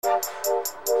Good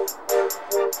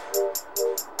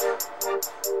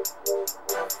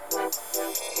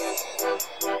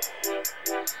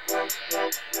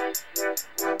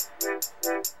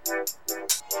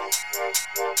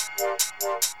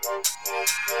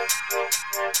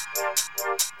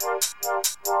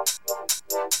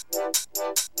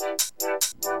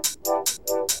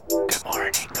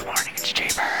morning, it's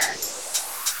Jaybird.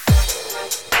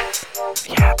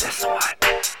 Yeah, this one.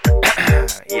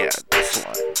 Yeah, this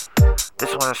one.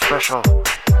 This one is special.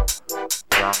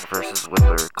 Young versus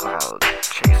Whittler Cloud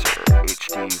Chaser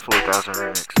HD 4000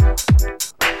 remix.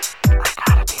 I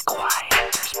gotta be quiet,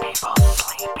 there's people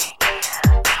sleeping here.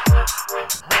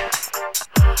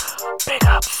 Big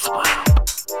up Swoop,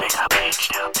 big up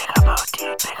H-Town, big up OT,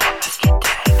 big up Mr.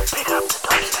 Tank, big up the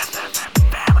Dubstep FM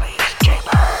family, it's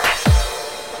Jaybird.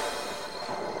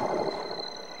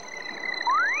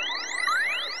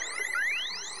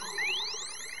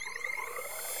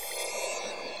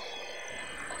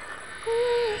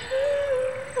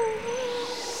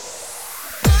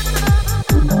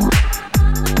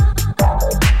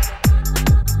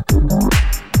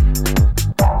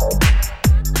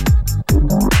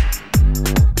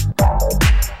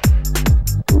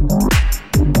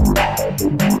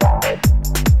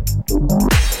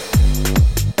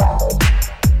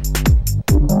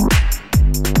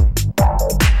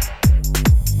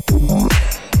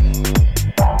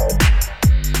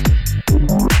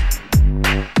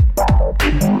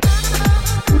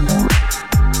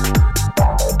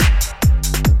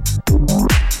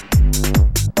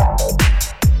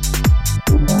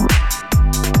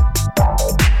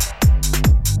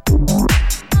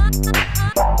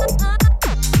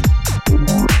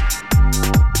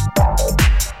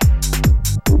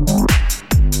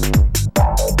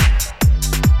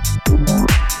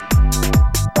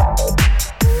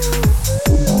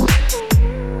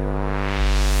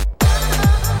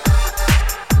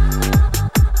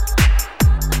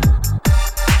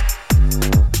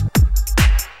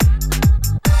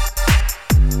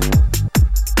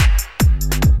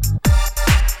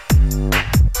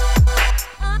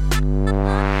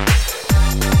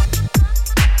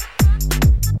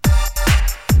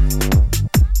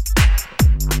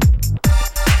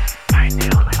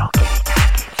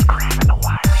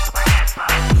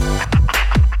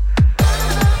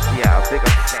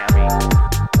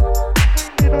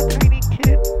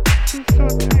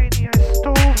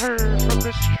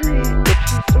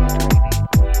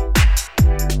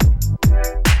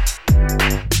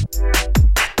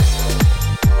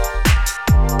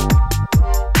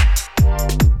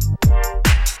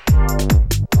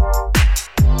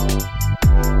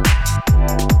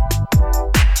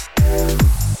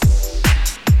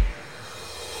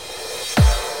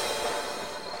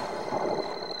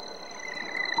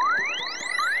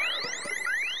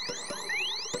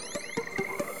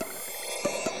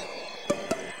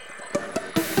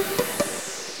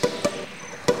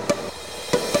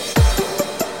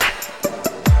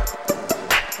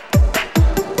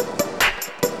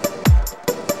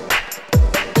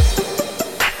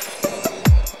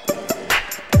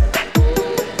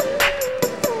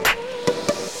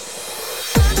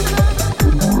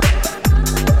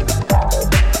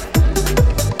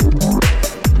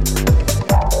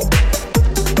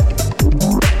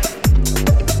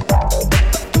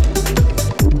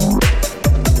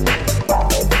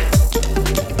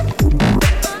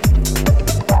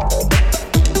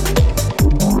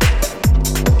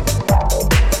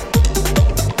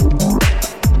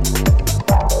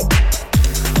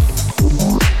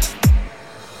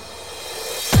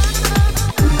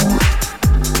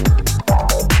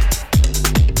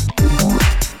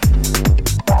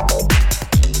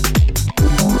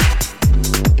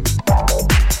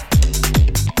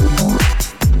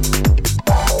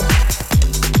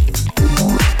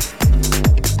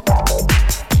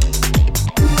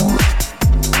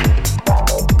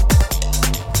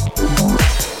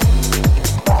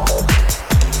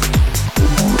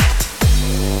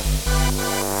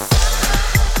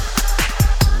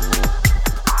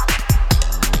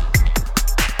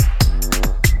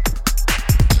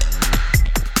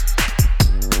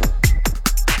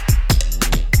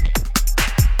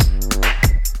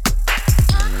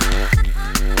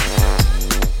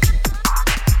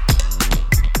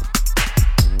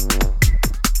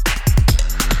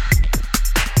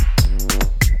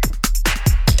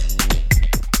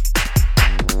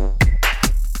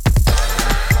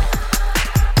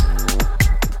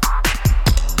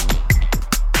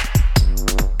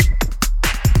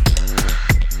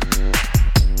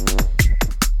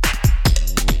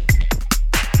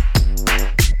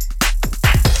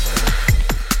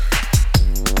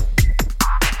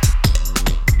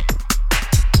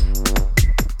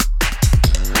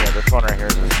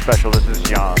 special. This is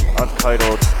Young,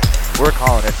 Untitled. We're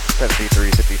calling it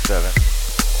 7357.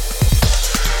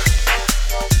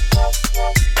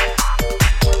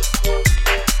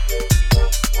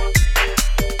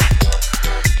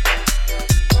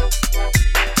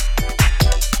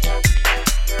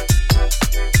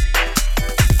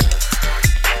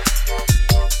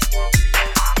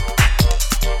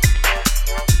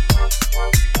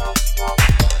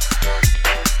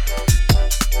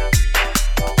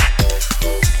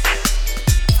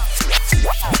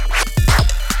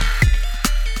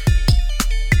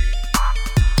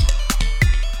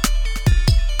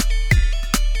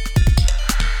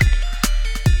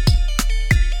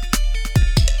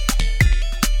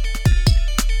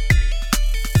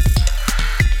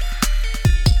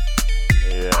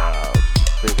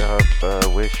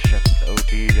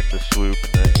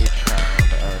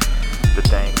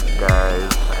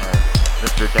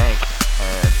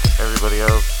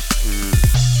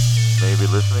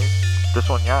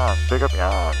 Big up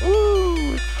Young.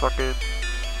 Woo! It's fucking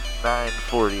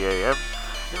 9:40 a.m.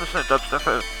 You're listening to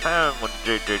Dubstep FM with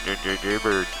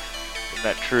Jaybird. Isn't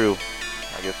that true?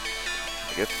 I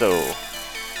guess so.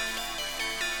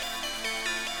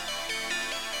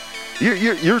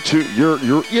 You're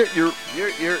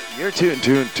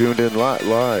tuned in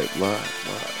live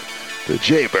to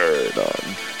Jaybird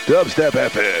on Dubstep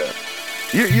FM.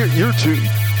 You're tuned.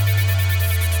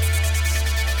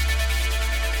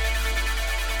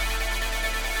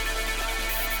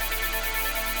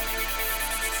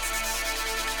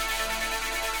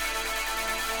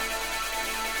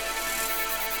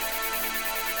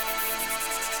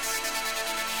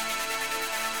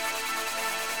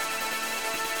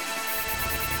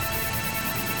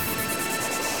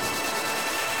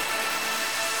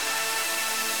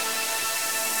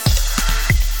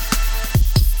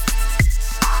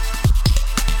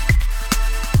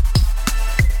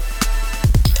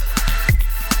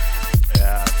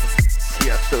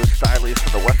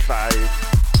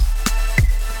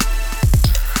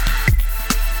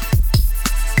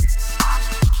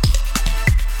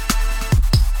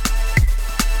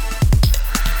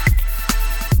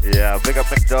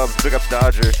 Big up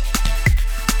Dodger.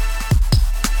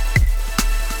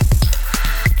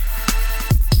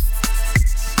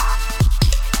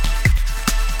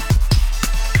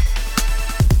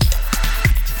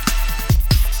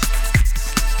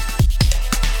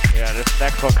 Yeah, this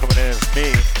next one coming in is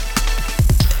me.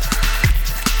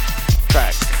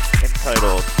 Track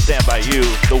entitled Stand By You,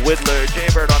 The Whittler,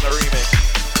 Jaybird on the remix.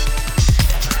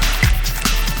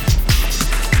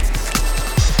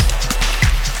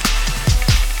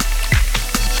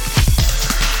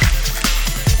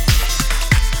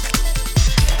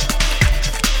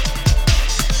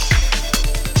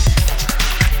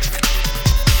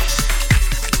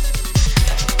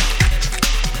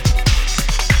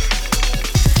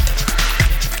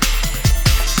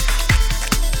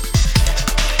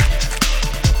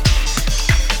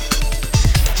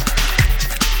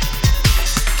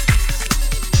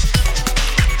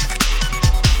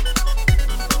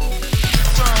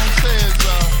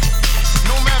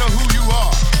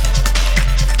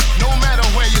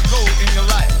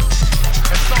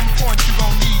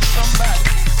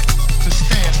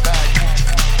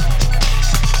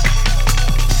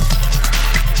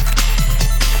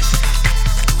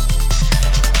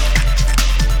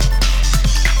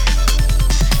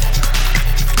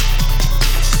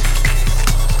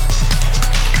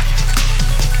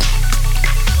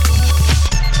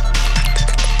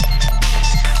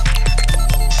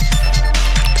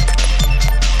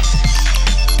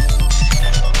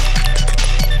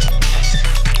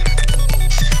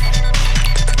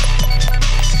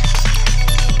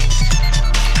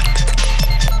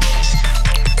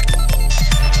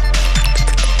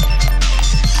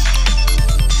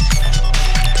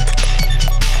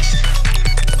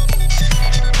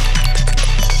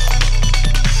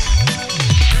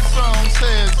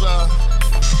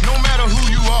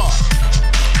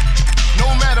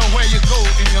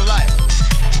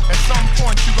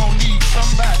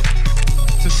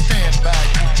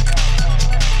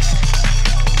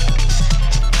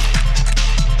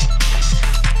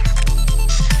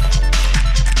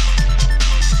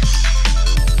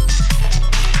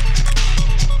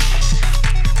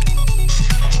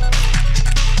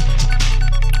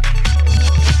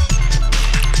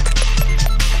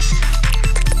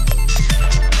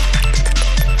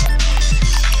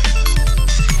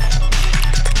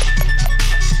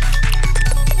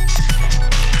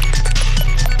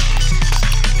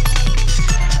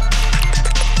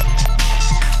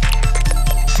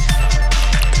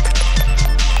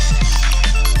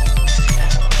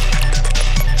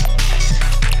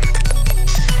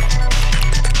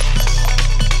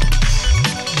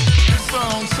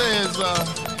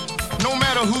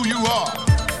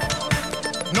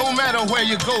 matter where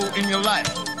you go in your life,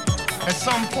 at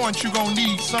some point you're gonna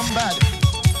need somebody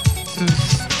to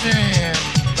stand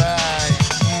by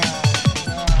you.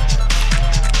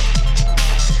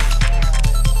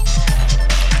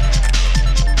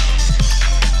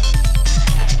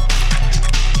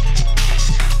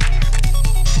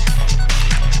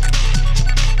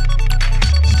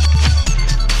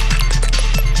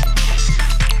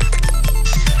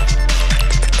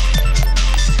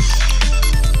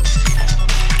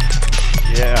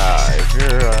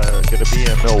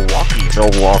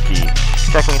 Milwaukee.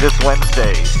 Check me this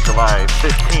Wednesday, July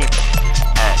 15th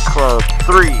at Club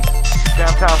 3,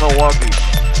 downtown Milwaukee.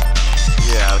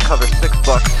 Yeah, the cover's $6.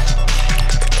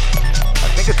 I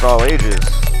think it's all ages.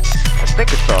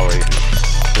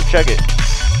 So check it.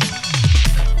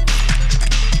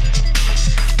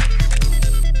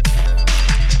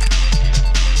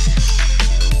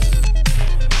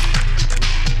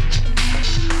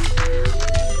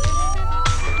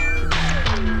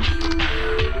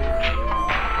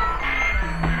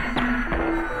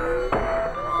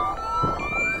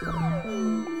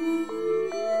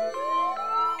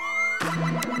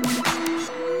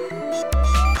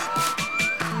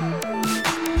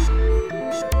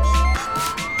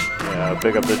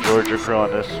 Pick up the Georgia crew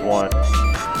on this one.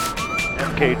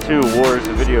 MK2 War is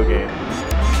a video game.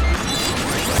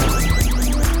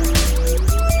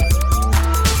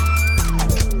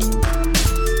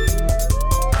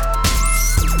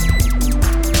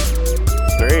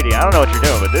 I don't know what you're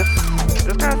doing, but this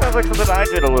kind of sounds like something I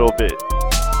did a little bit a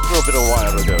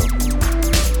while ago.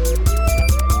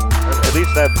 At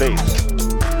least that bass.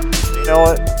 You know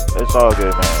what? It's all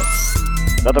good, man.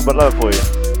 Nothing but love for you.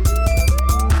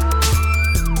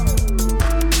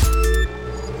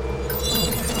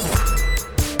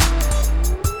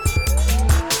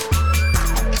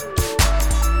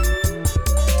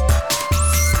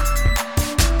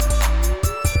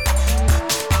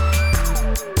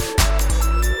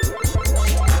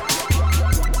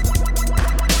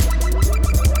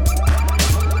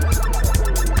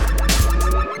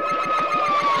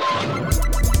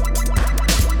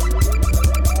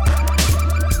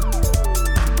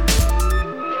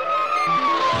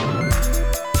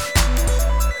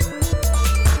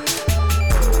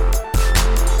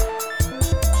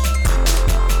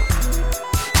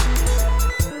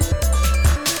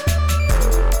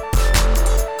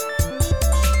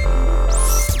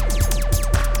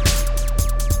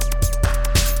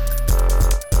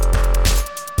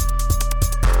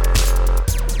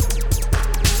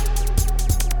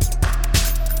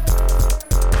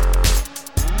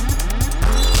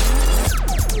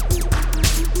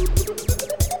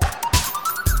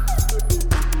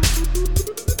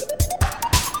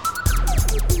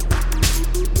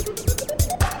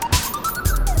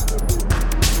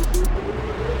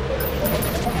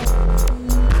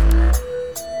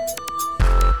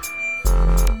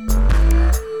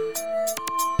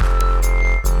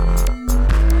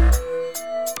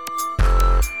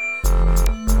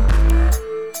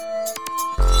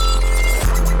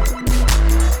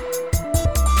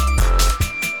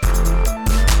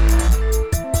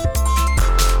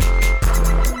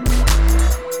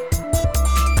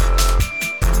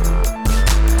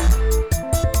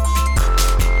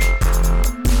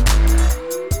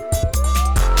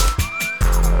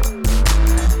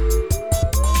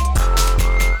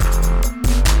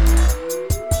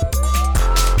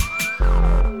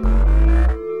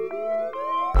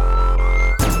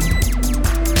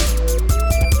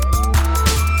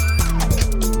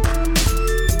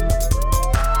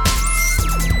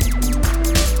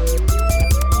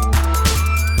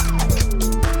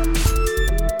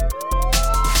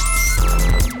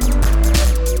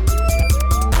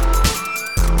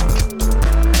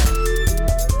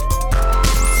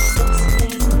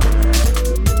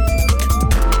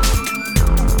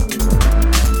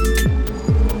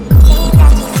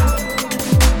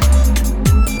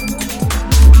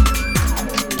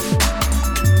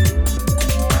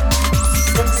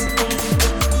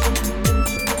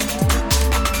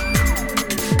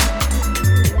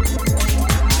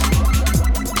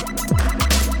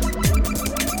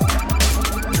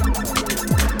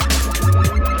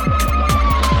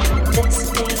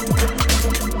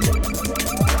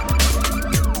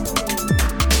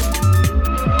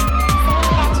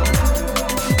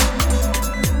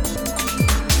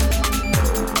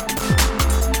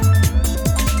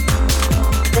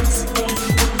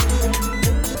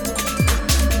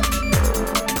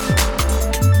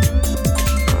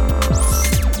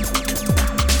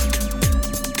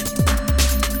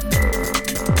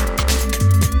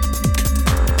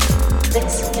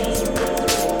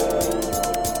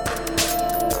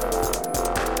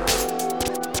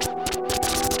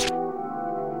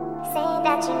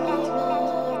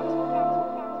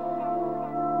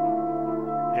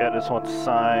 Yeah, this one's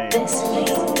signed.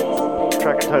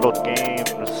 Track entitled Games,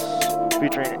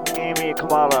 featuring Amy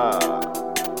Kamala.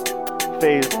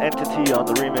 Phase Entity on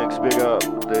the remix. Big up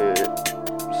the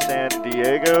San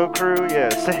Diego crew. Yeah,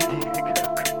 San Diego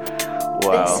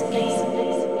crew. Wow.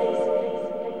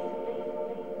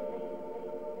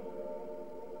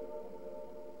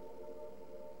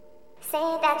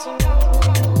 Say that you know.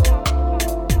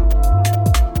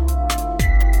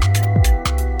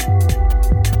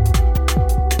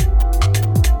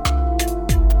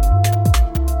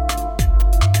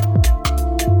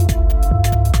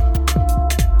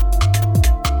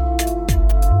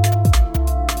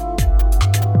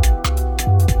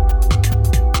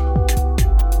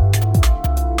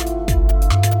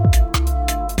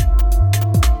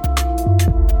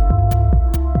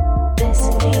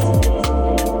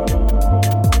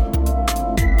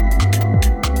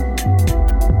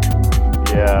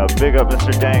 Big up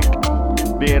Mr.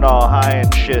 Dank, being all high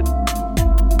and shit.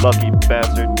 Lucky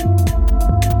bastard.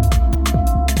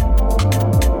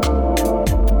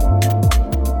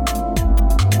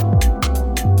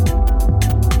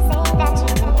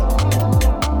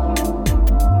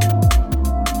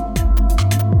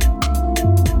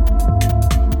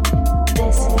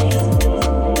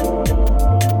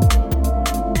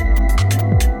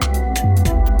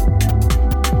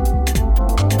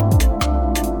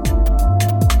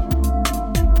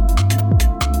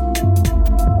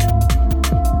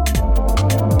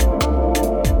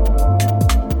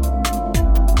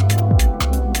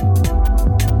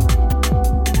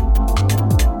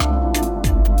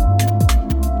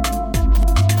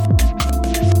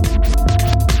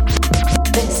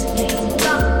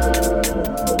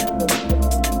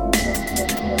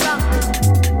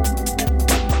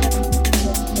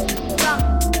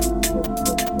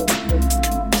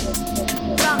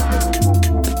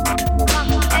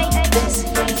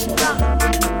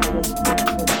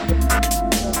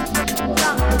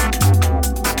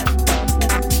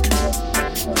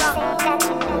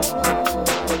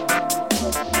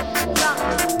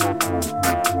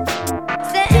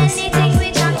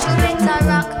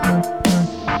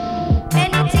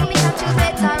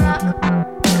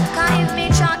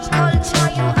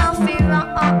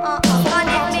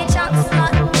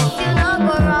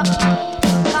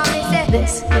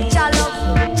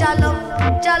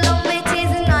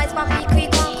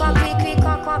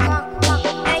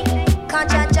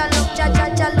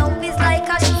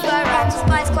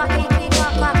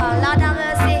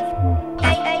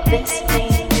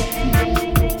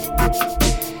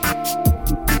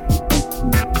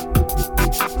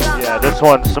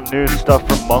 Some new stuff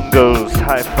from Mungo's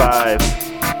High Five,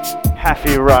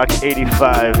 Happy Rock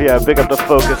 85. Yeah, big up the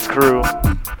Focus crew.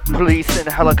 Police and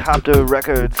Helicopter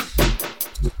Records,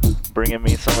 bringing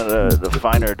me some of the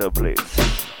finer dub plates.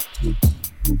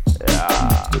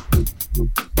 Yeah.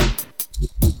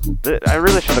 I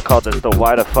really should have called this the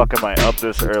Why the Fuck Am I Up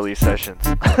This Early sessions.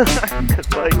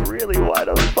 It's like, really, why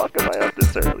the fuck am I up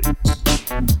this early?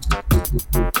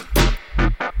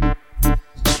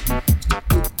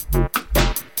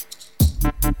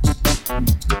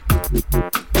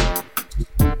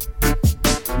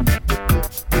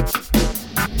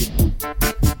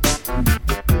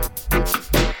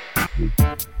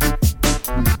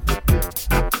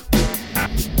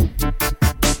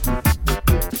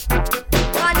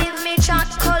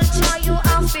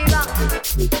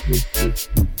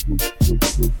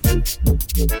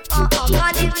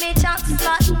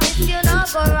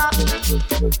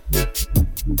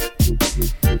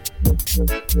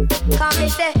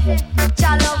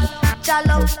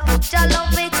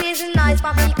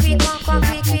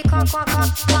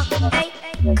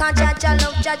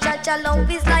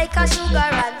 Love is like a sugar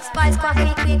and spice, quack,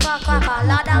 quack, quack, quack,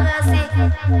 Lord have mercy.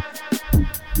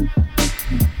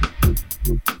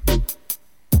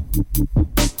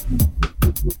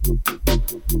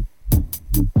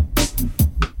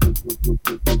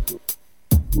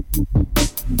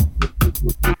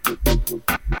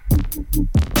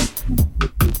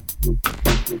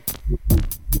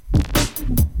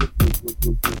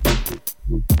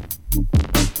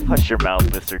 Hush your mouth,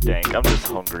 Mr. Dank. I'm just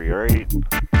hungry, alright?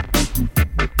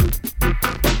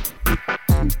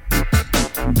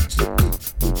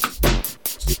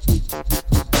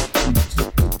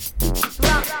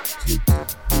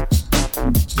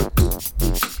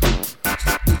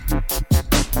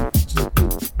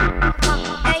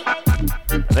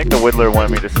 I think the Whittler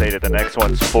wanted me to say that the next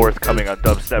one's forthcoming on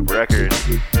Dubstep Records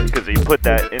because he put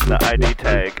that in the ID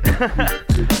tag.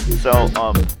 So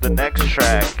the next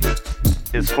track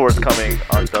is forthcoming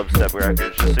on Dubstep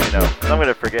Records, just so you know. I'm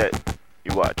gonna forget.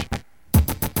 You watch.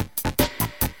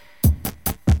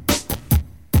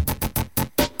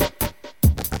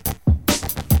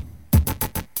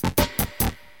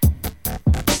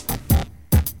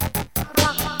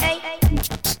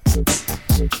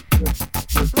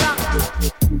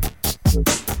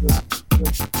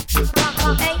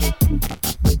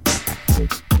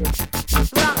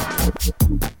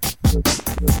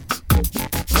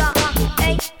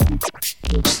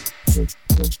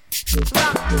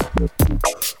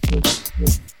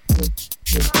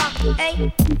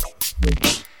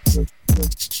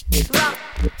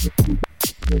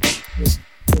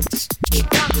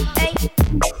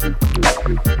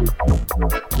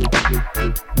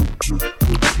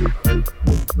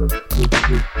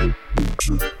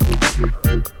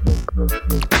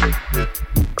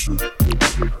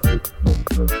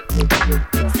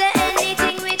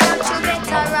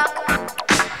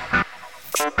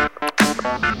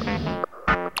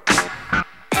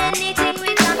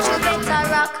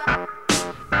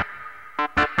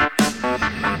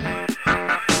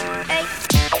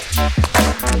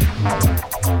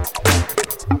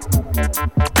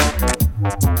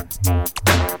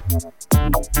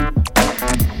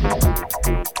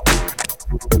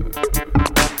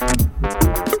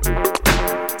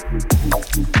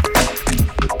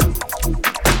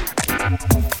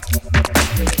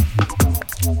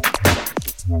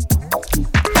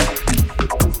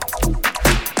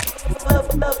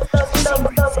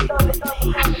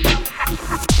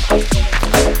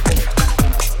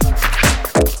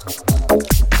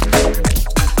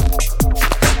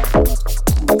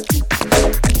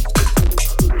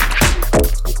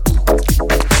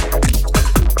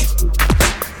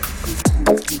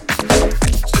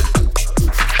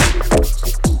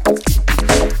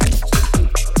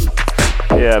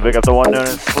 Yeah, big up the one known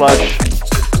as Slush.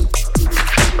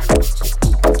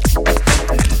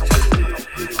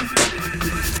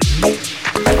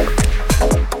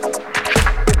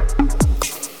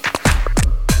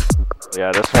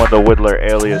 Yeah, this one, the Whittler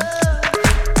alias.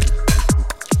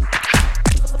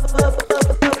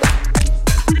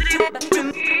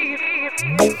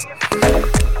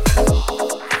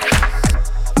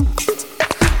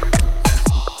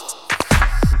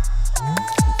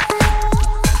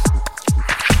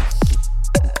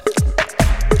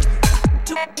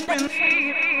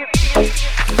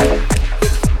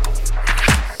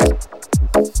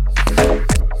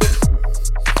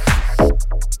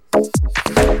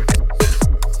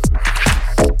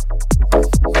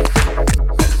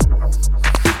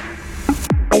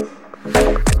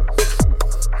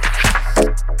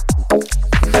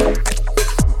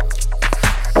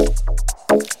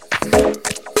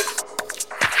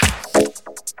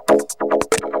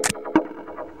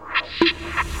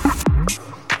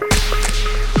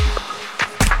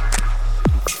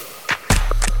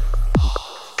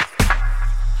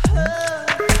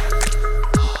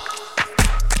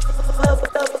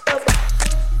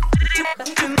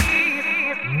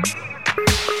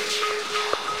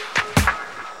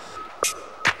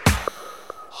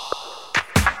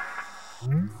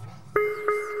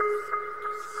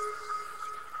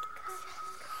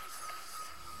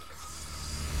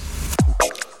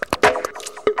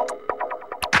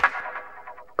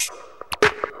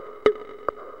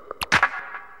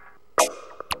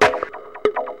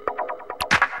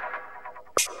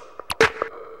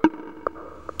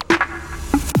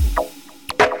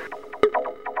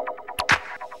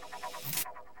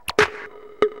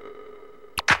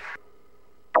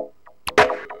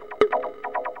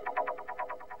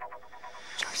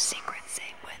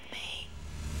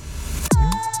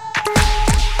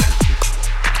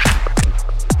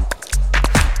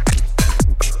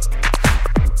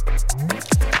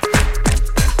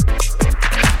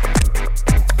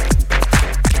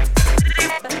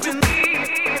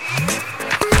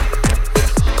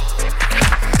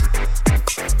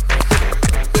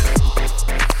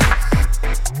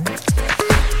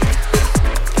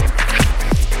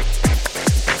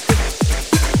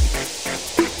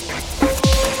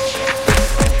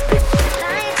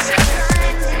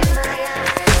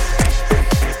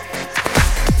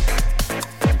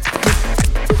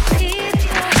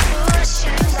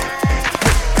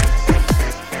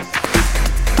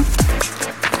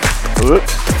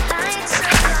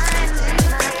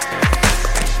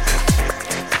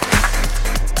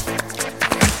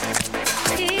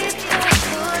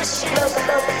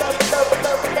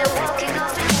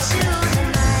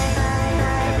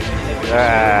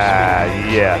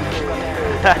 Yeah.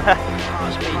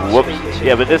 Whoops.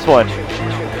 Yeah, but this one,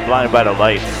 Blinded by the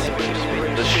Lights.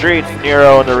 The Streets,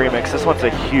 Nero, and the remix. This one's a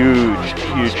huge,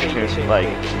 huge tune. Like,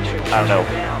 I don't know.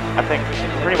 I think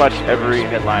pretty much every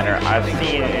headliner I've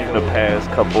seen in the past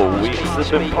couple of weeks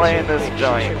has been playing this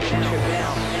joint.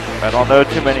 I don't know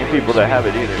too many people that have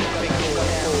it either.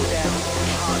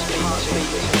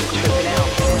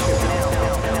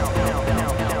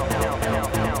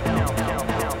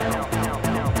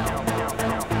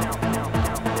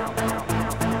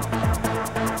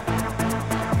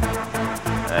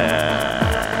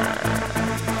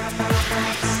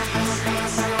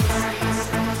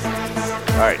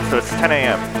 Alright, so it's 10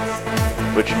 a.m.,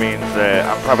 which means that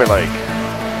I'm probably like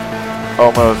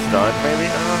almost done, maybe?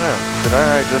 I don't know. Did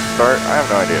I just start? I have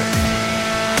no idea.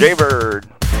 Jaybird!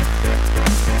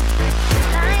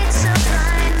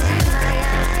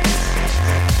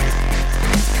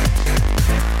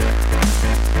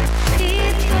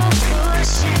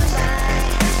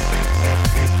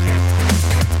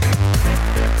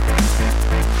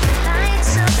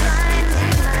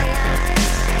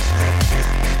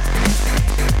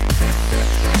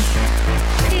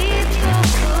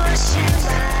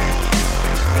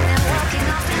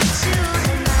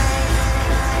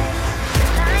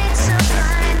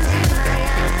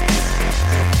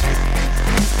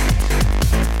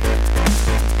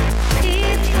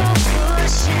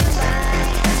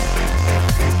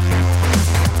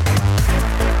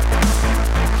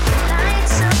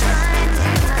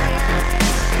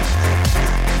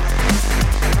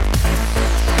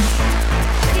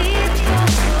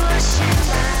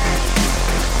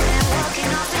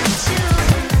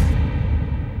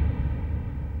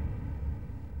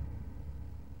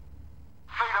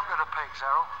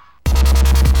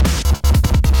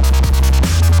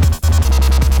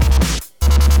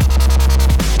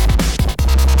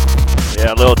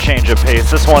 Yeah, a little change of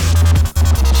pace. This one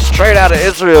straight out of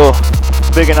Israel,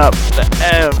 bigging up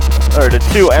the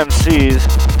two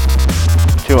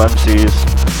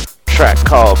MCs, track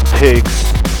called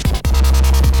Pigs.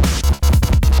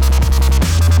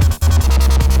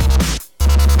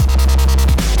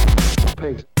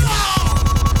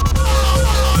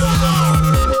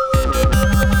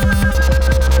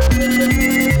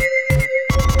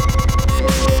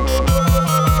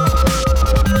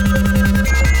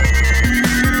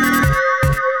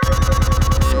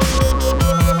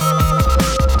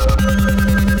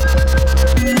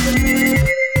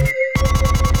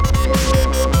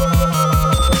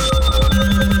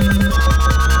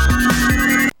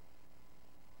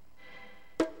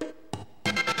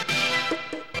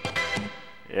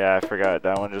 Yeah, I forgot.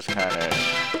 That one just kind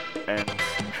of ends.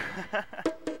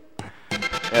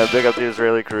 Yeah, big up the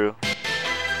Israeli crew.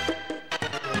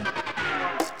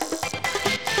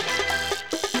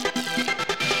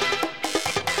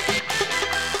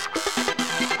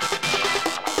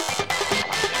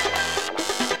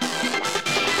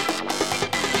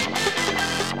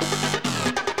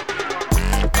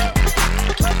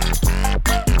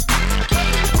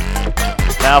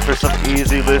 Now for some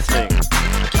easy listening.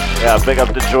 Yeah, big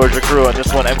up the Georgia crew on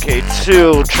this one,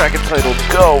 MK2, track entitled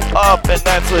Go Up, and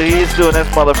that's what he's doing. This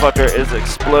motherfucker is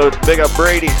explode. Big up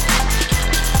Brady.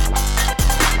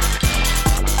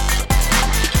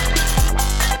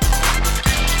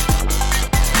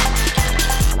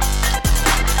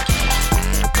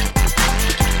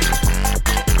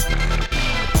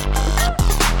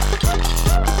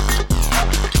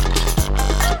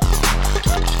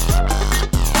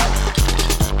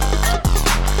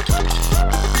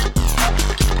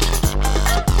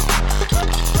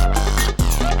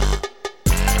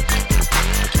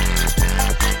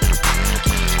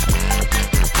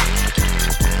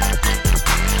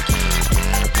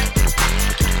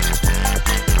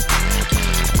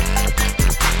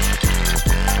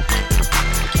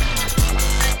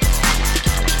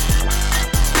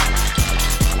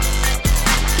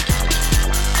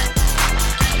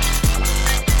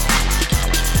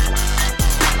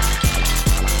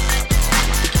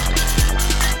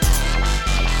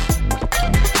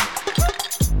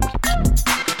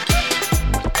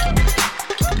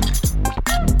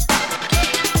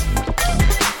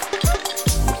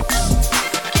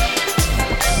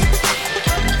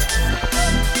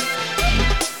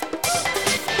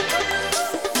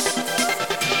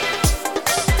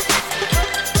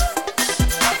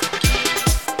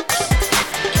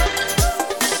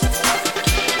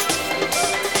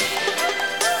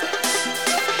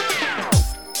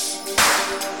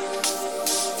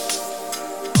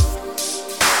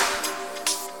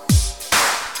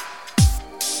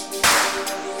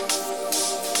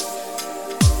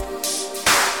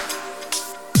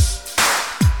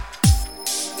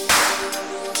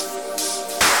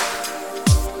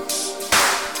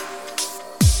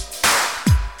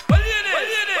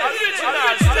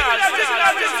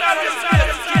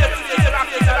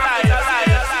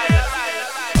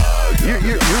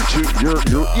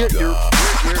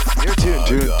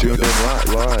 You're tuned in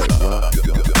live.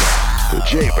 The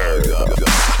Jaybird,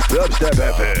 Dubstep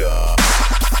FM.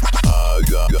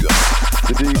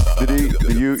 The D, the D,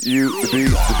 the U, the B,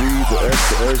 the B, the S,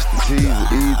 the S, the T, the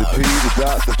E, the P, the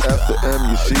dot, the F, the M,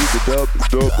 you see, the dub,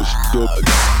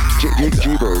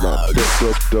 Jaybird on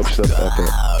Dubstep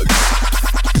FM.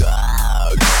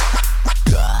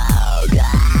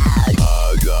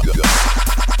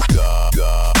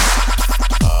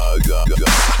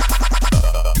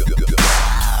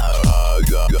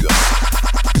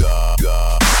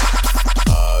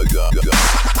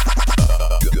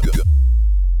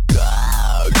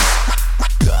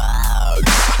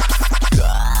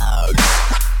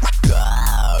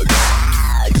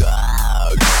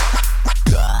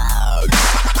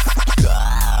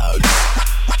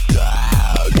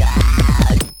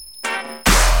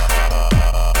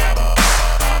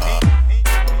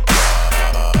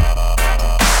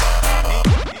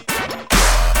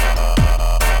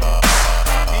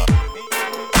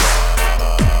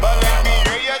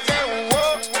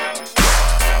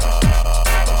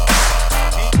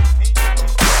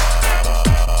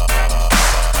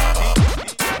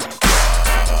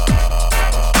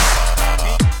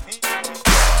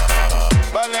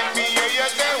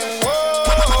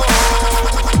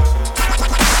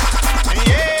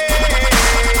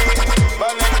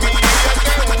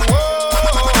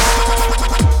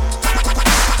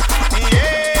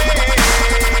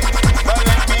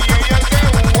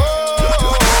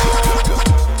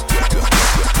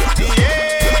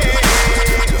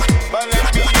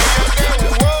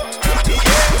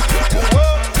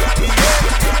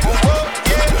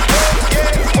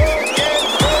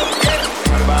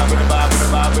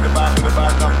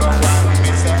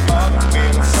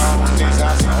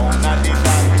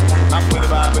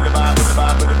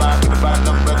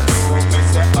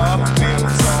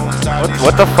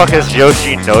 what the fuck is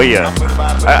Yoshinoya?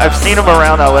 I've seen them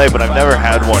around LA, but I've never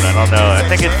had one. I don't know. I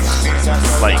think it's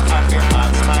like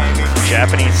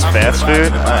Japanese fast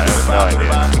food. I have no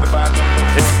idea.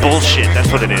 It's bullshit.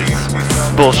 That's what it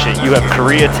is. Bullshit. You have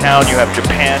Koreatown, you have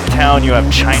Japantown, you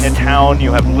have Chinatown,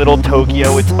 you have Little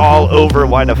Tokyo. It's all over.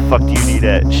 Why the fuck do you need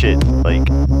that shit? Like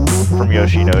from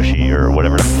Yoshinoshi or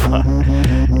whatever the fuck.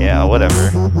 Yeah,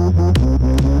 whatever.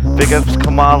 Big ups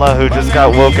Kamala, who just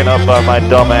got woken up by my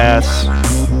dumb ass,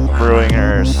 ruining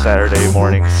her Saturday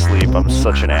morning sleep. I'm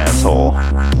such an asshole.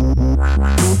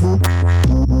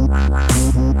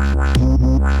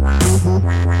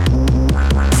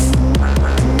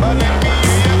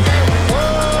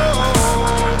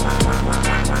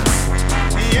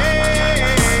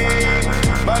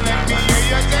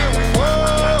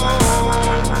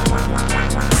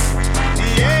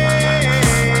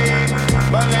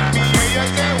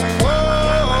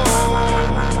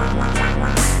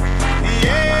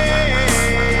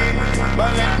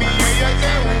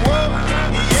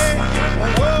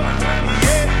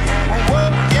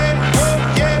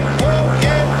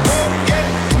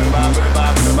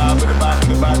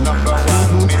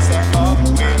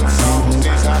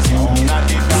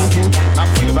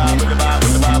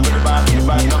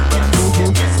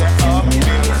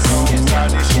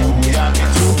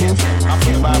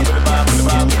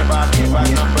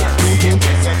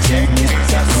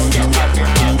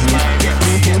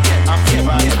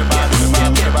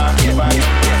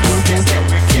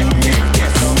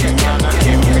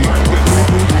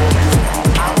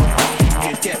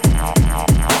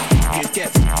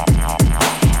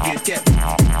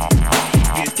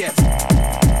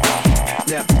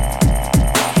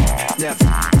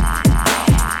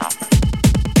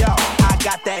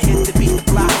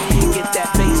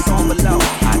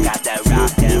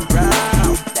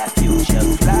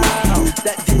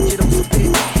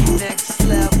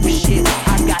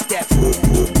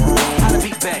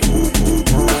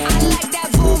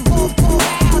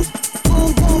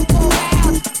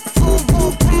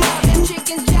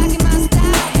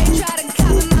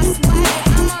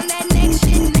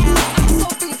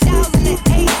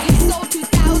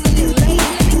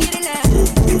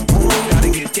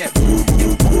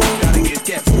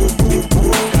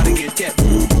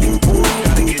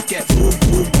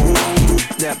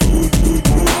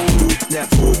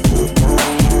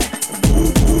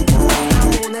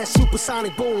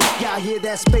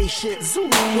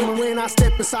 When I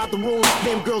step inside the room,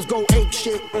 them girls go ape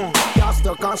shit. Y'all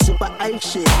stuck on super 8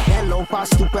 shit. That lo-fi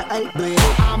stupid 8-bit.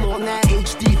 I'm on that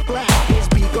HD flat. This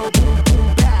beat go boom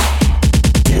boom back.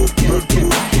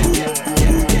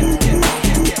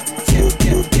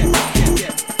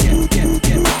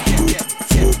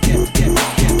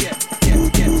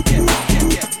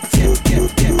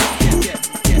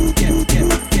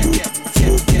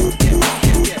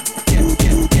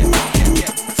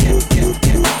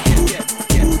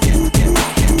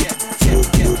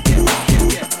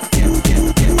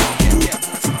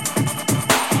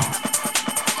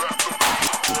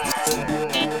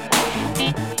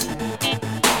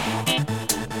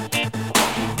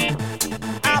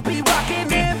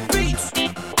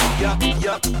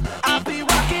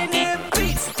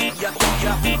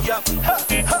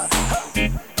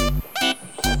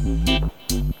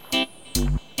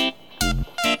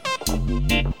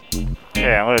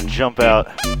 Okay, I'm gonna jump out,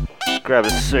 grab a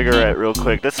cigarette real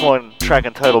quick. This one, track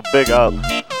entitled Big Up.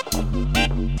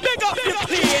 Big up your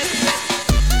peers.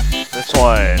 This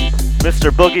one, Mr.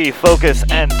 Boogie, Focus,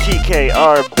 and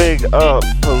TKR. Big Up,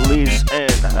 Police in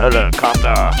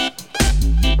Helicopter.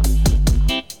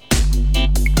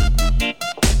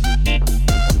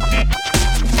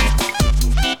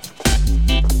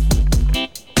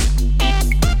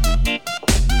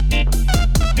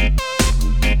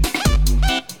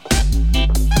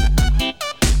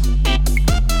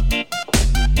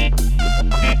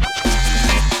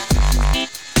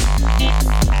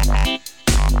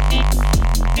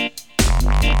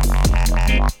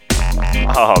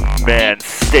 Oh man,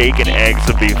 steak and eggs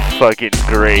would be fucking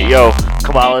great. Yo,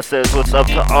 Kamala says, what's up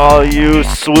to all you?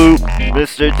 Swoop,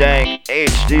 Mr. Dank,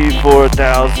 HD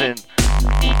 4000.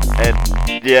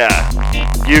 And yeah,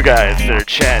 you guys that are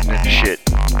chatting and shit.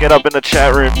 Get up in the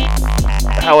chat room.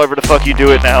 However the fuck you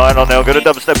do it now, I don't know. Go to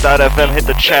dubstep.fm, hit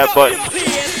the chat button.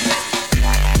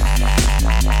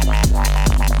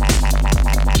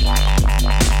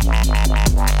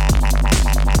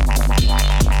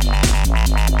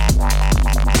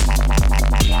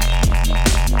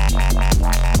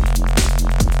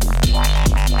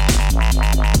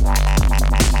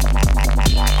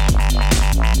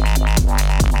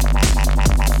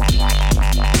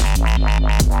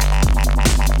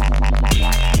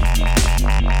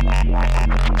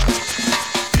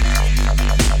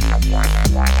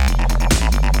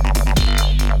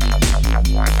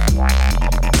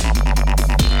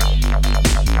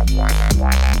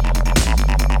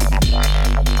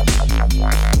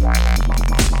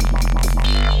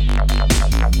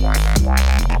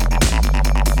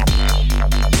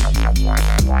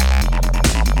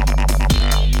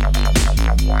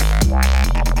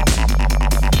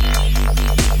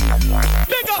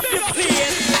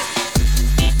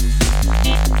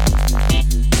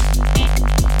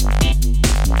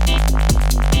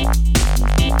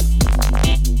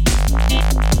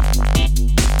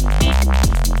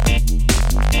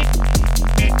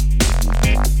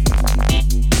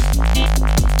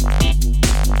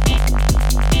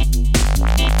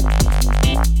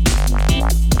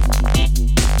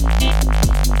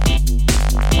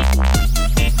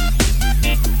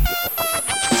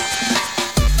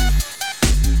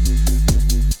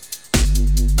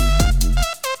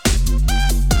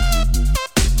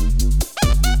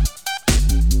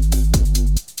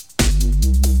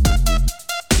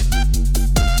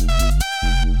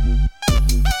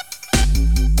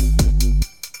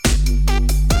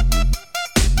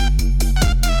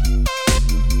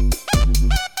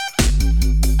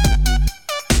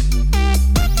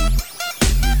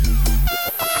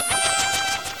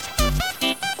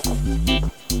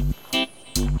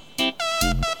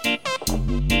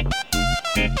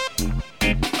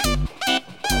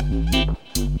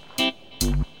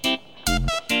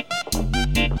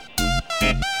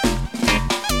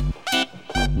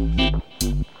 Big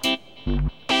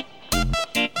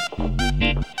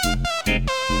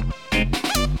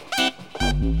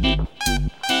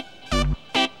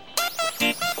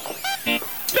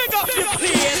up the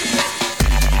place.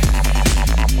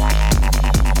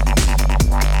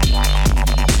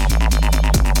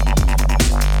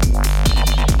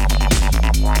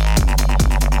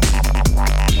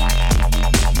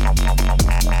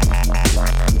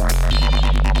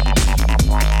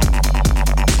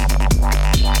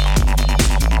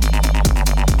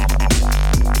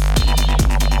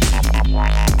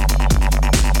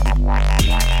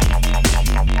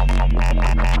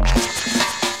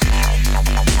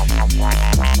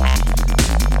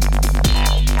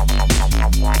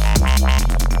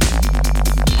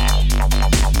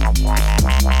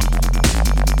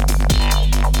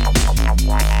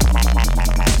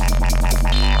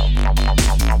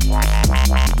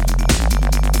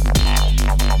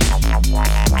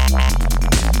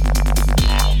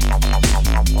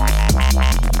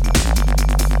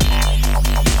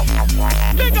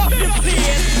 Big up the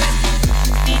place.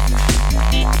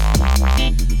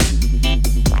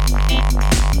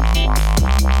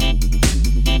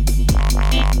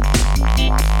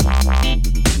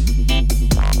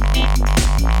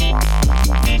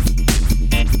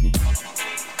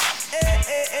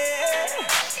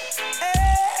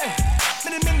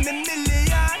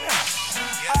 Million.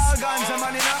 All guns and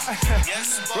money now.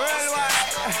 Worldwide.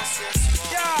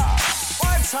 Yeah.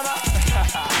 What's up?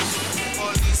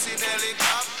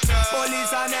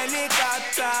 Police and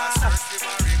helicopter.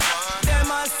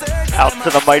 Them a search. Out to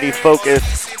the mighty Focus.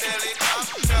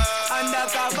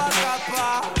 Undercover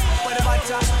copper. What the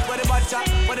butcher? What the butcher?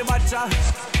 What the butcher?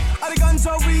 And the guns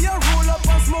are we a roll up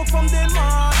and smoke from the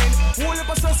morning. Hold up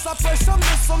a stress of pressure,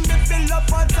 me some me fill up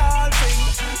a tall thing.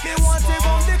 Me want it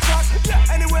round the clock, yeah,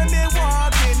 anywhere me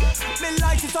walking. Me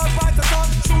like it all right to talk,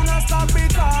 soon as start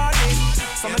recording.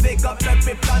 So me pick up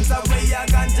every plant away a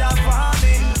ganja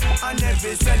farming. And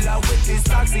every seller with his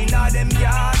stocks in all them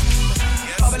yard.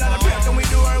 Babylon a break and we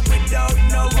do her without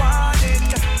no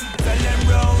warning. Tell them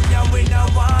round, yeah, we no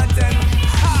want them.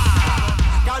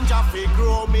 Ganja fi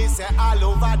grow, me say all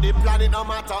over the planet. No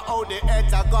matter how the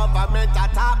heads of government a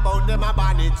talk about them a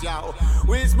ban it, yo.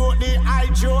 We smoke the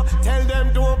hydro, tell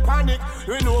them don't panic.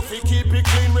 We know fi keep it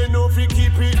clean, we know fi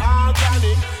keep it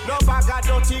organic. No bag of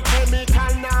dirty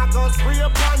chemical, nah go spray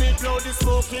upon it. Blow the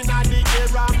smoke in the air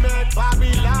and make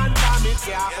Babylon damage,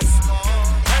 yeah.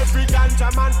 Every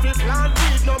ganja man fi plant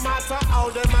weed, no matter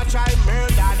how them a try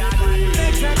murder the breed.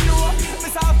 Make them know,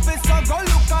 Mr. Officer go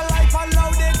look alive, allow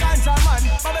the ganja man.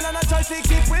 Babylon a try to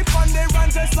keep whip on the run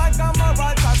just like a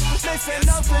marathon. Listen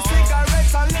up to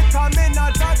cigarettes and liquor, me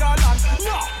not drag along.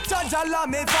 No, judge Allah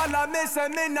me follow, me say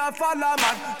me not follow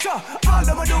man. Sure, all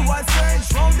them a do is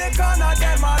search round the corner,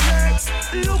 them a lurks.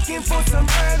 Looking for some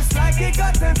herbs like it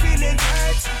got them feeling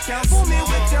hurt. Can't fool me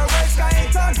with your words, cause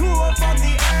it all grew up from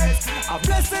the earth. A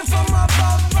blessing from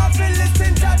above, I feel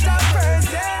listen judge at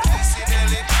first, yeah.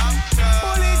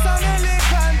 Police and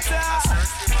helicopter.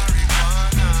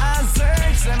 I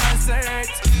search them, I search.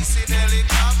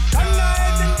 Come now,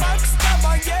 heading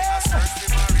backstabber, yeah.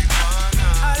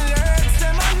 Alert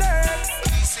them, alert.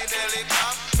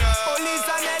 Police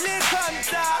and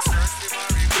helicopter.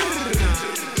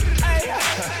 Hey.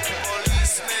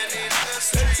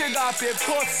 Let's check off your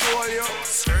portfolio.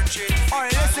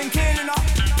 Alright, listen, killing up.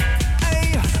 Hey,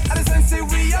 I just say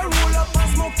we a roll up and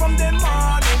smoke from the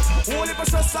morning. Holy for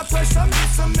stress and pressure, me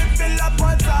so me fill up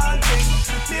a tall thing.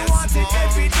 Me want it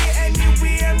every day,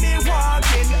 anywhere me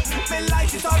walking. Me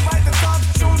like it all right to top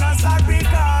tune and start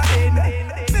recording.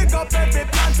 Pick up every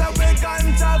plant and we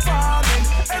ganja farming.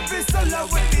 Every seller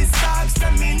with these stocks,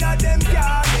 them in a them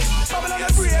garden. Babylon a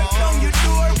break down your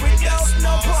door without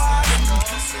no problem.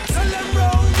 Tell them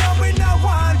round, yeah, we not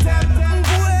want them.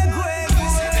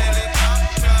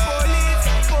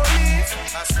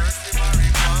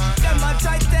 Them a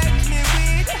try take me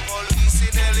weed. Police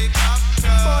in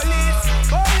helicopter.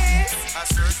 Police. I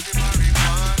search the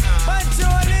marijuana.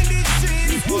 Patrolling the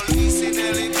streets. Police in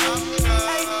helicopter.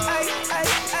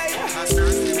 I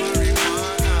search the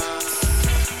marijuana.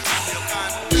 You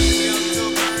can't bring them to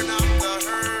burn up the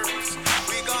herbs.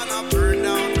 We gonna burn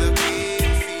down the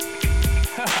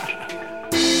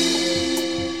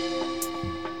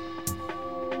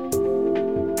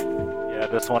Yeah,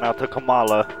 this one out to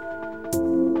Kamala.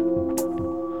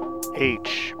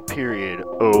 H period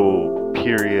O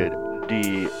period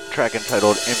D, track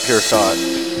entitled Impure Thoughts.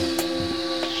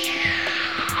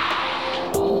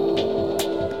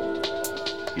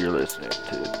 You're listening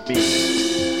to me.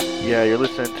 Yeah, you're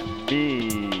listening to me.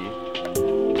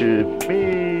 To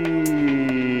me.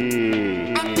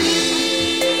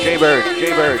 Jaybird.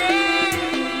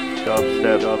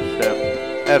 Dubstep.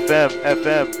 FM.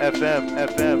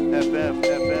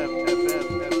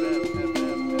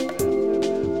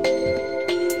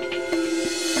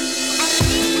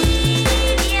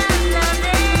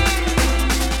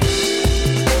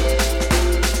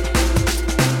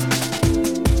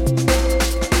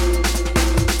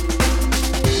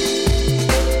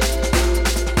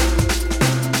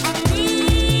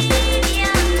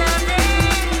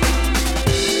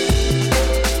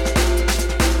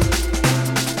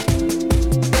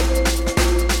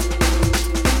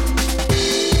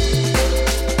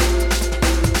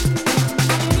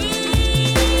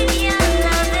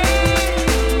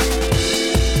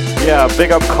 Yeah,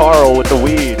 big up Carl with the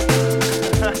weed.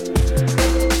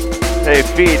 Hey,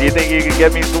 Fee, do you think you could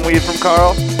get me some weed from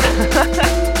Carl?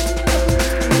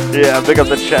 Yeah, big up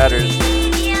the chatters.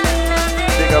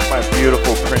 Big up my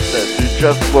beautiful princess who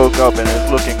just woke up and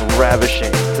is looking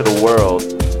ravishing to the world.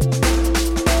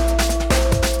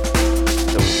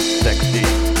 So sexy.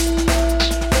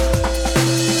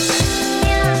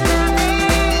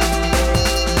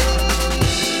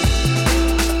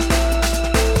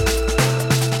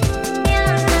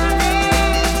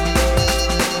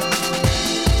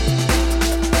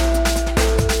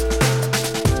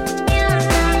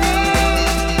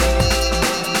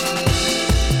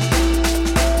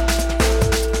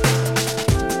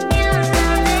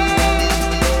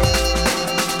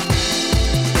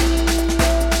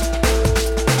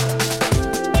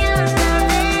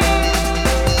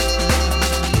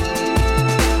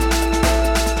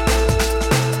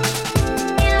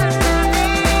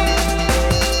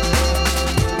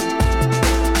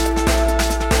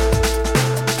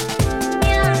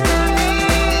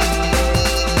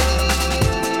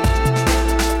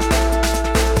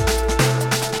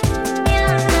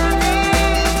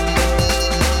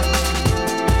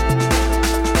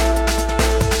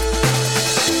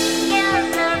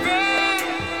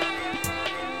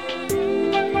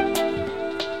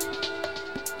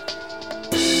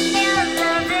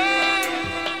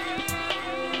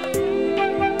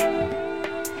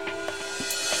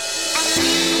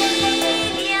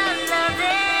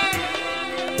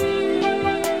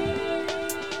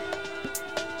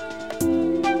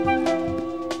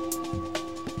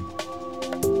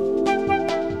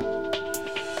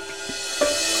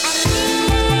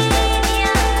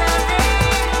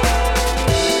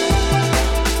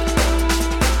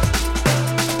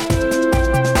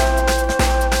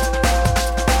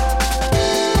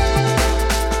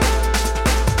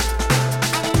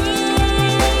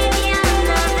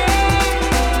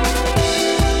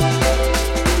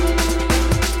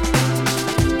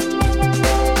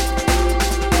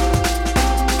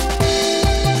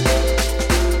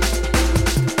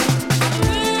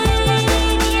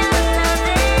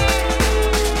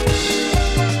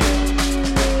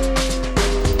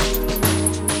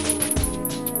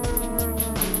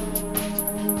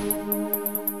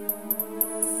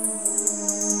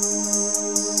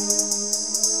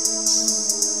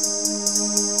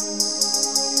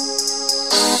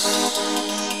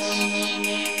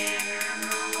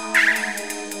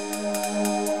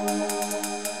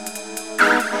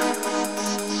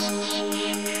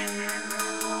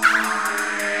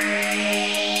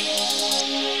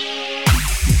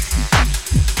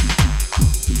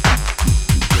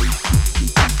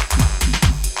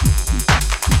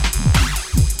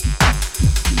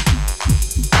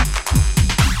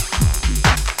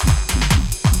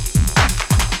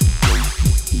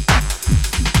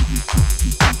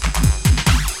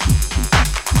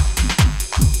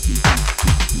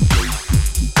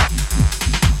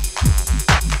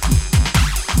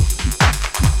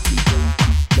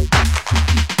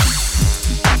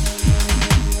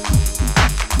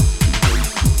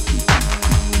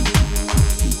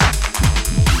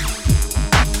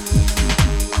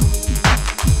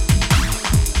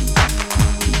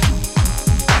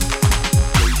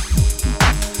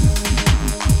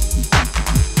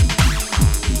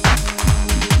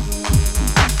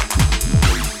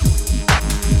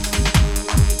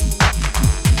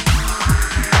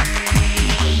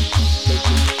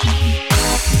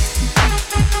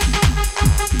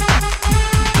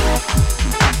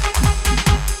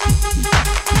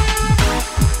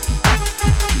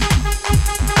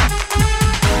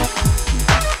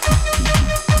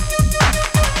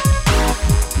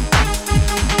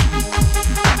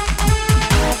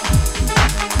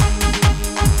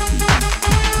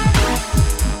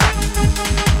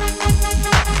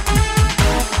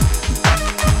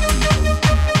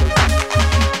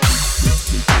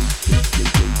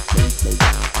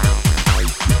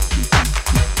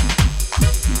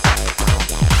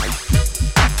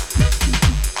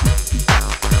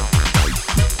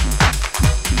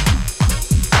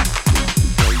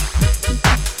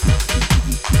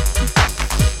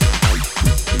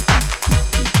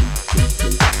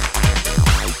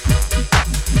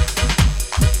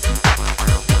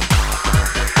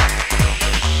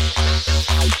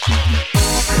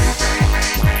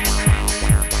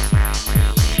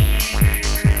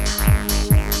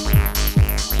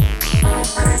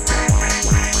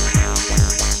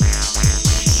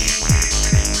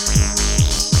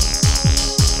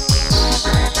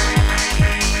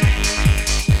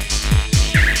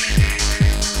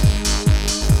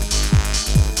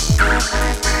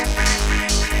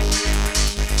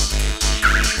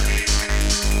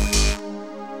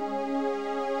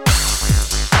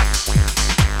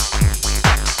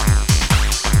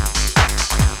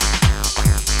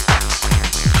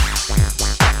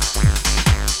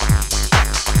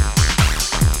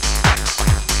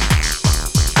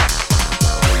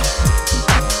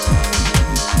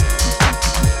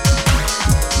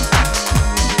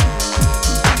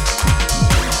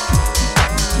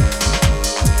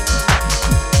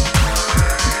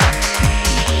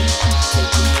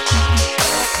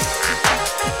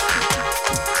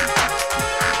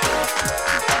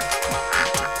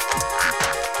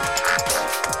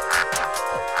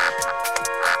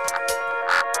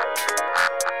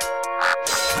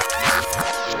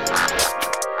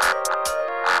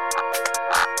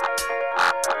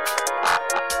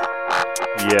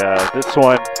 Yeah, this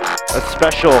one, a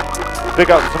special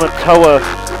big up to Matoa,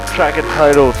 track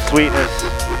entitled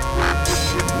Sweetness.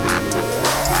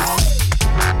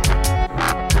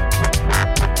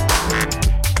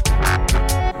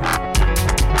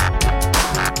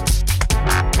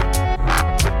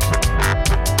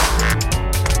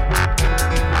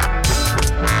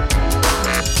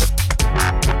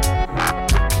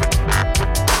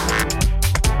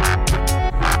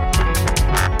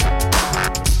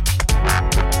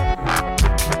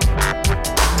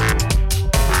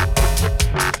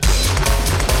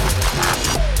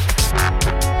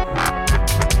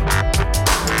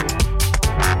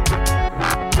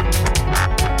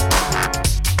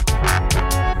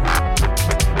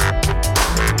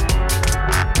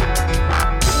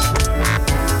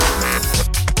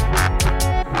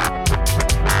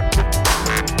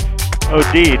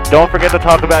 OD, don't forget to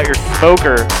talk about your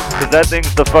smoker, because that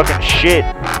thing's the fucking shit.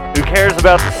 Who cares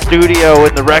about the studio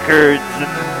and the records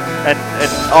and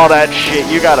all that shit?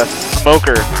 You got a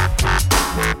smoker.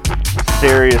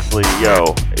 Seriously,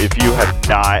 yo, if you have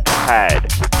not had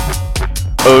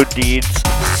OD's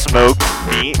smoked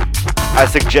meat, I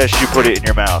suggest you put it in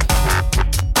your mouth.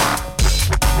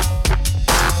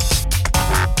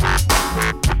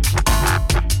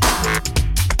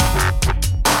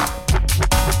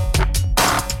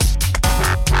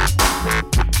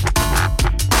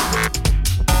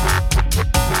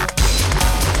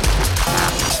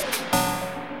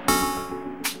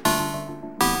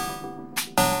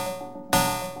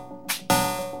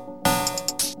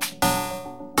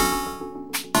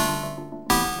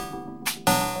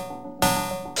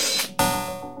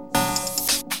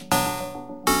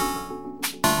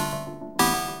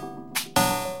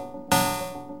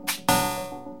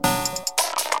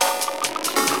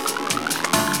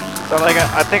 So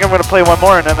I think I'm gonna play one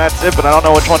more and then that's it, but I don't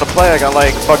know which one to play. I got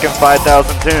like fucking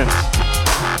 5,000 tunes.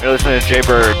 You're listening to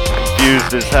Jaybird,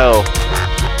 confused as hell.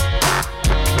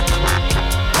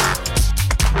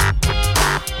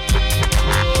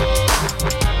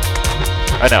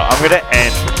 I know, I'm gonna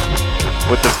end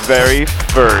with the very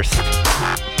first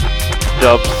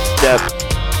dubstep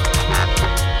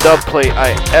dub plate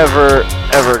I ever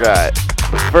got.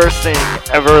 The first thing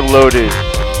ever loaded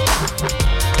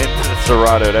into the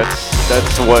Serato.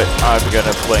 That's what I'm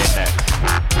gonna play next.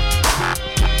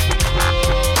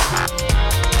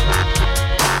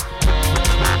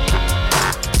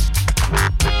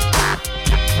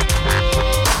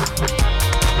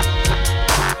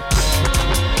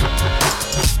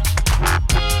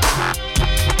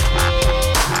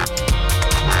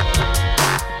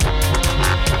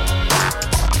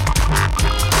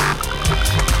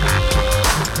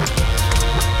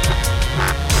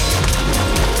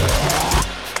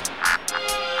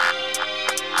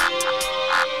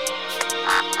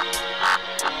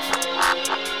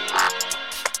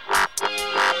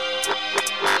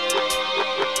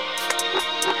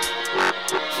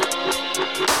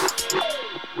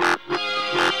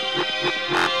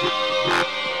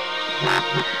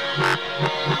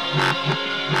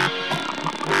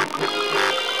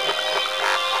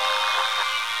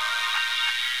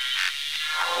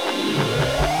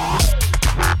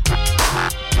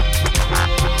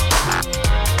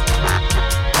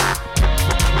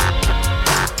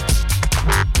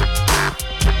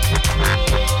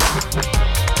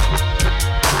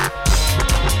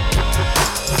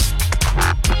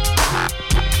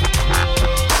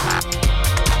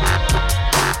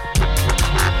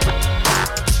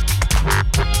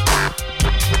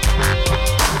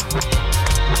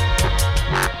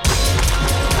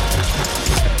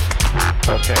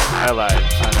 Okay, I lied.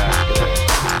 I'm not gonna do that.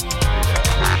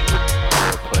 I'm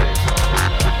gonna play something.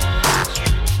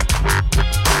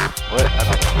 What? I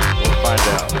don't know. We'll find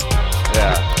out.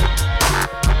 Yeah.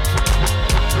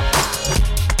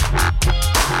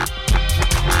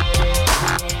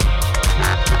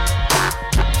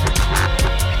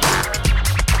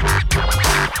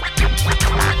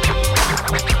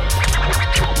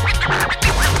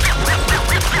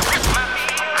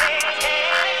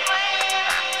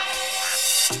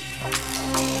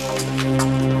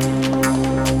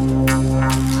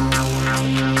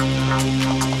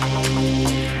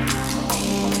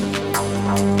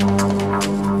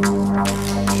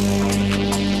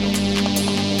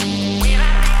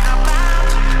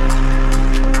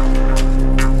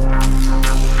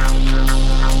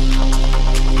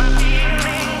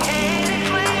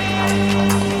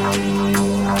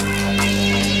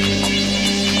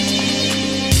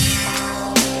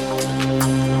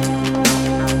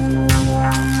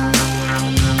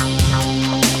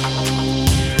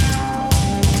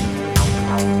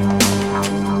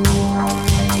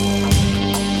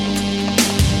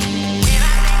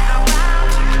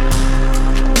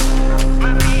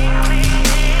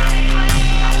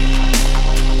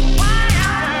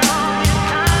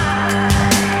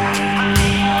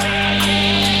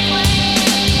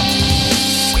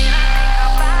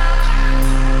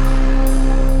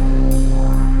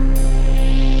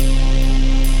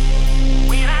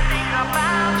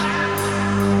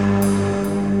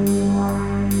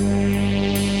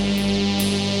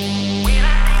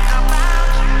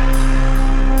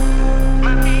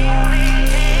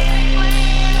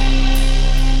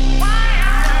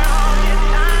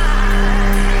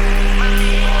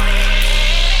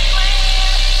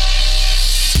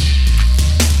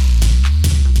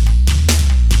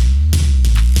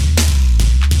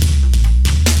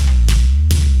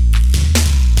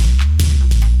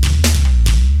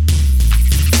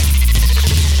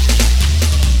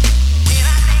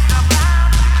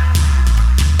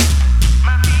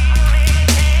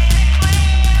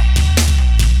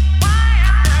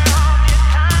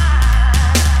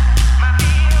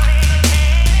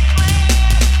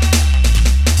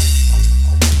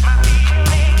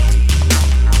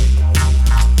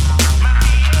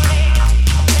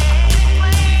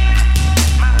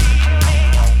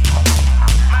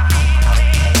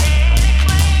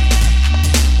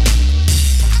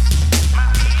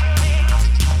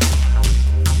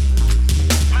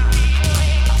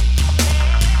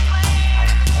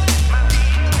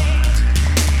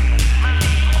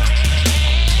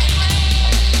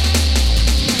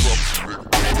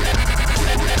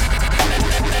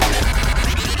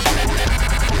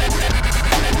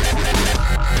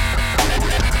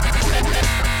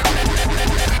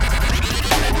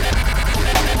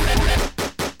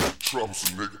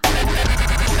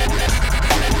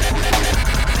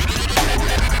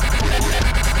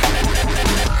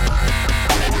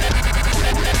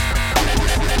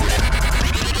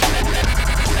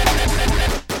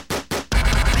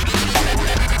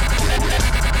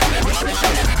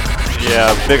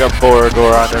 Yeah, big up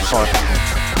Boragor on this one.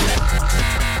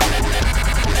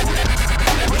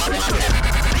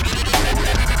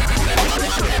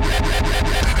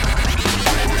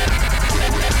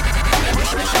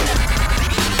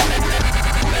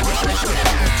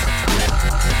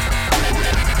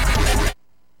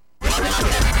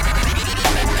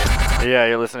 Yeah,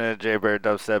 you're listening to Jaybird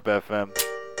Dubstep FM.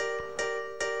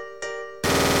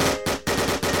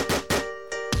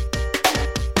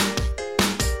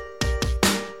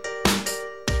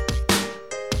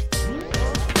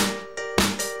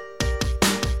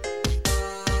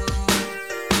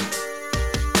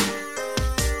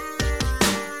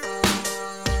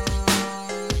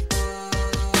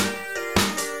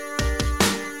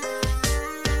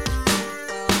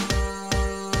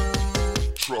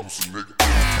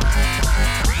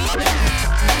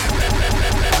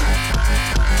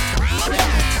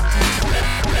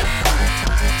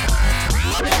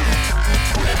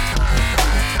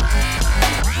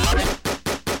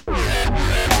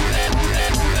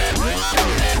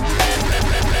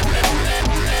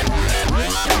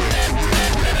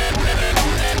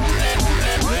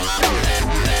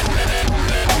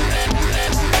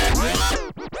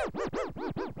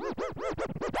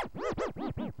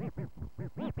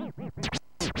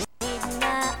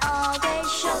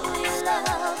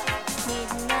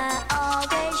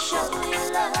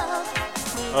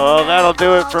 Oh, that'll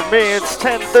do it for me. It's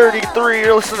 10:33.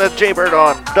 You're listening to Jaybird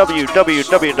on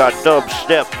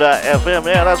www.dubstep.fm.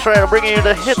 Yeah, that's right. I'm bringing you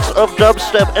the hits of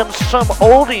dubstep and some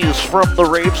oldies from the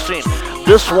rave scene.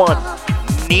 This one,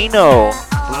 Nino,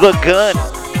 The Gun.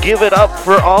 Give it up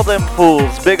for all them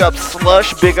fools. Big up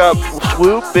Slush, big up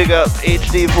Swoop, big up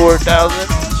HD 4000,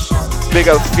 big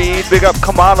up Feed, big up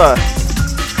Kamala.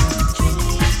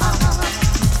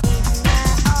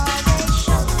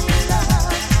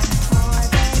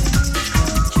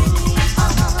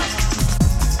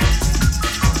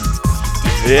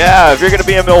 Yeah, if you're going to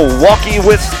be in Milwaukee,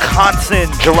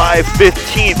 Wisconsin, July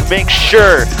 15th, make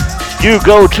sure you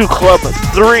go to Club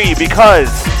 3 because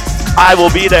I will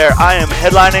be there. I am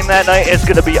headlining that night. It's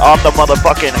going to be off the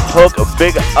motherfucking hook.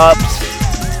 Big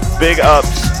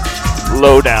ups,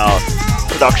 Lowdown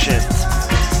Productions.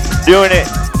 Doing it,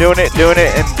 and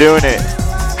doing it.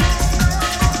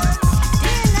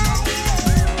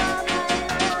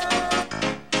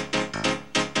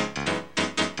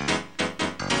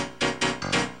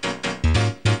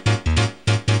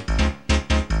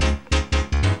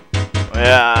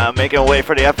 Yeah, making way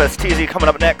for the FSTZ coming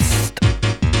up next.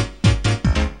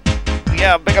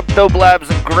 Yeah, big up Dope Labs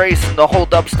and Grace and the whole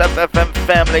Dubstep FM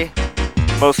family.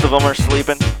 Most of them are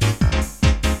sleeping.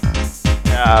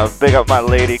 Yeah, big up my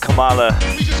lady, Kamala.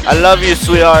 I love you,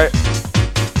 sweetheart.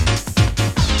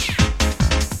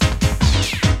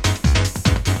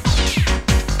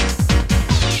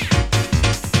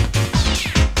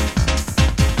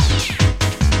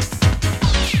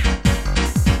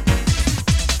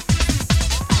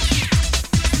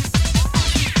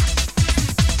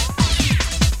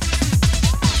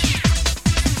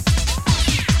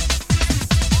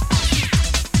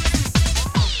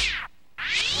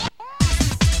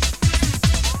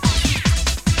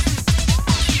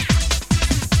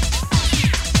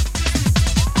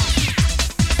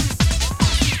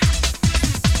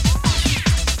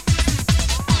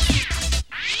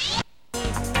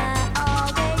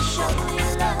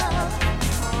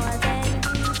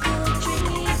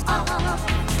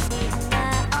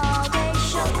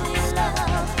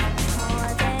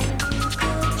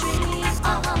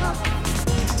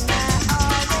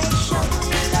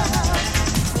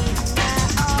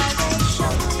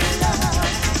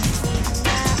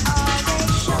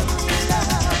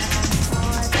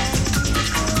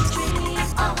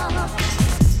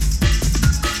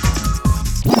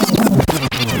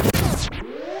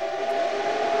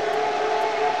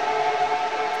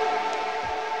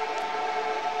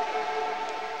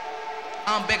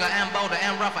 I'm bigger and bolder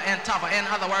and rougher and tougher. In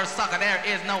other words, sucker, there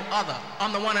is no other.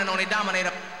 I'm the one and only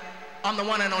dominator. I'm the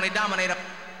one and only dominator.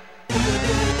 I'm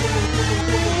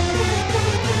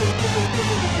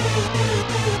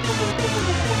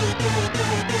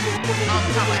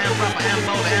tougher and rougher and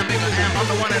bolder and bigger and I'm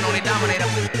the one and only dominator.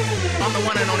 I'm the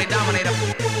one and only dominator.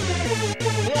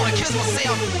 I wanna kiss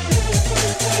myself.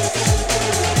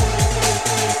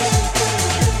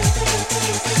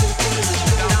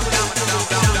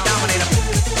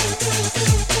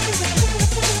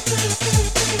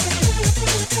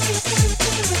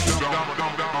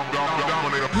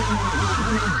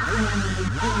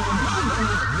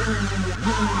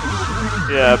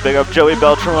 Yeah, big up Joey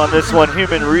Beltram on this one.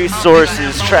 Human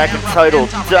Resources, track entitled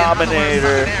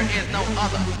Dominator.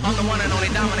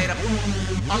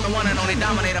 I'm the one and only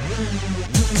dominator.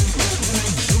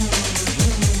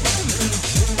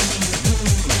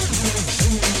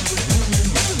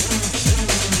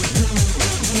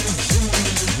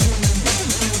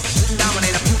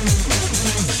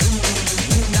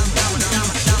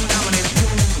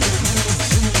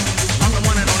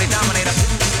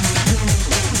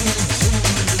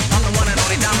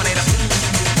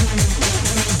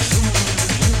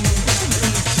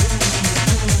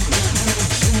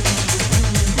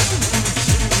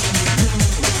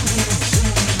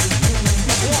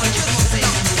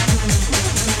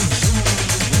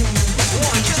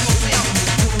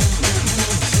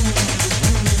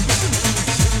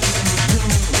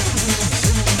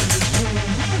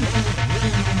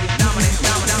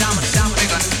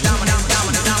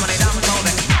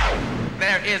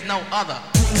 No other.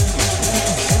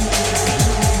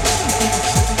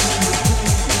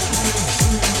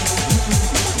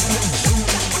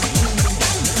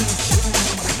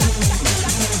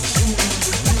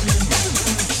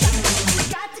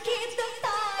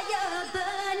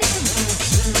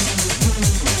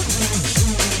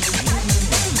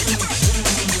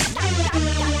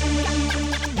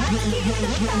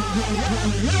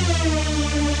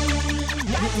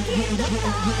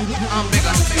 I'm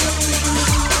bigger.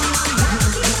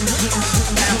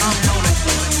 And I'm rolling.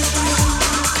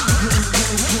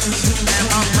 And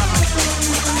I'm rocking.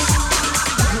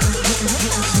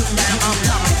 And I'm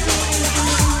loving.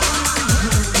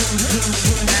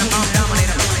 And I'm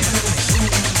dominating.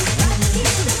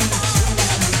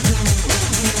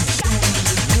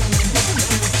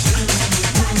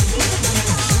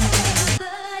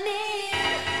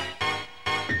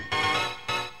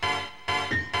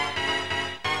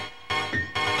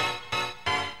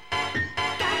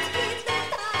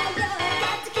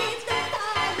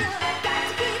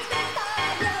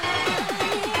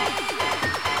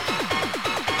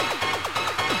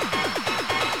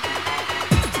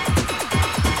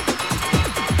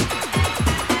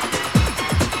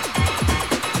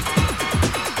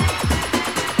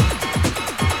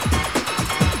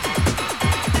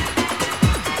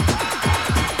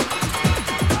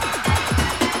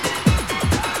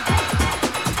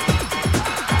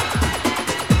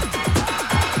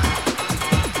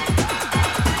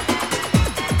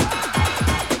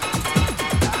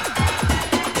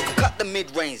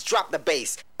 Drop the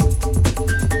bass.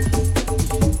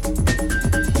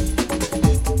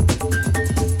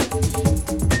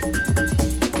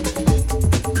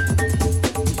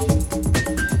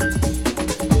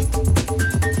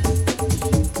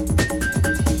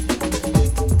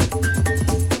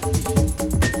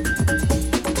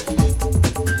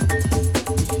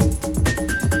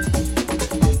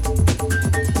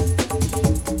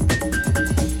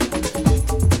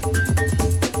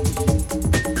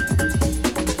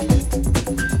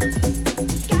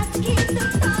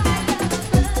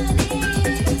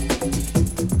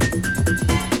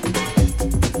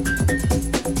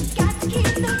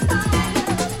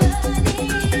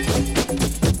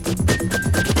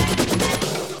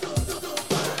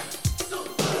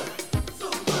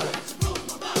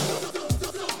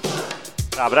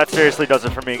 Nah, but that seriously does it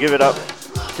for me. Give it up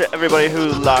to everybody who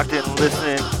locked in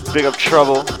listening. Big up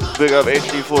Trouble, big up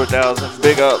HD 4000,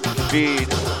 big up Feed,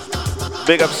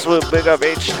 big up Swoop, big up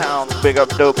H-Town, big up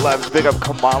Dope Lives, big up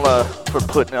Kamala for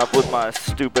putting up with my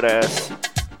stupid ass.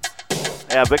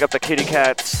 Yeah, big up the kitty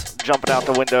cats jumping out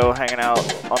the window, hanging out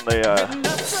on the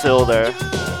sill there.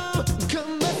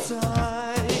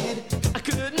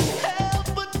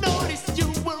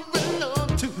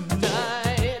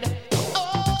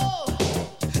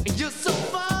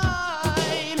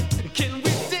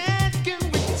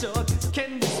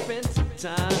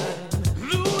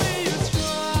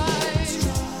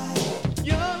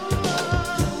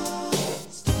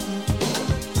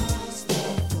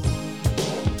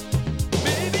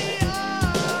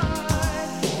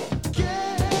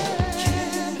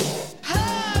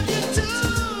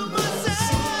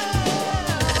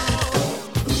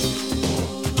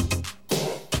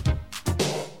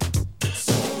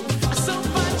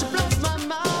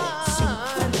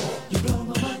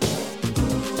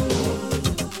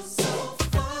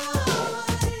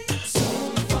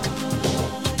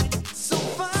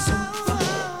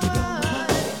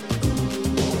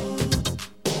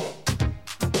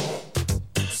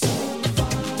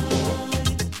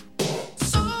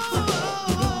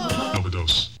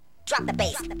 Drop the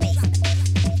bass.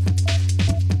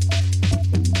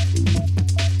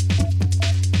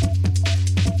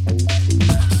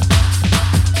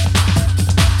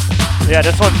 Yeah,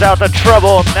 this one's out to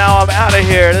Trouble. Now I'm out of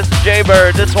here. This is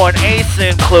Jaybird. This one,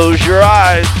 Asin. Close your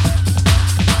eyes.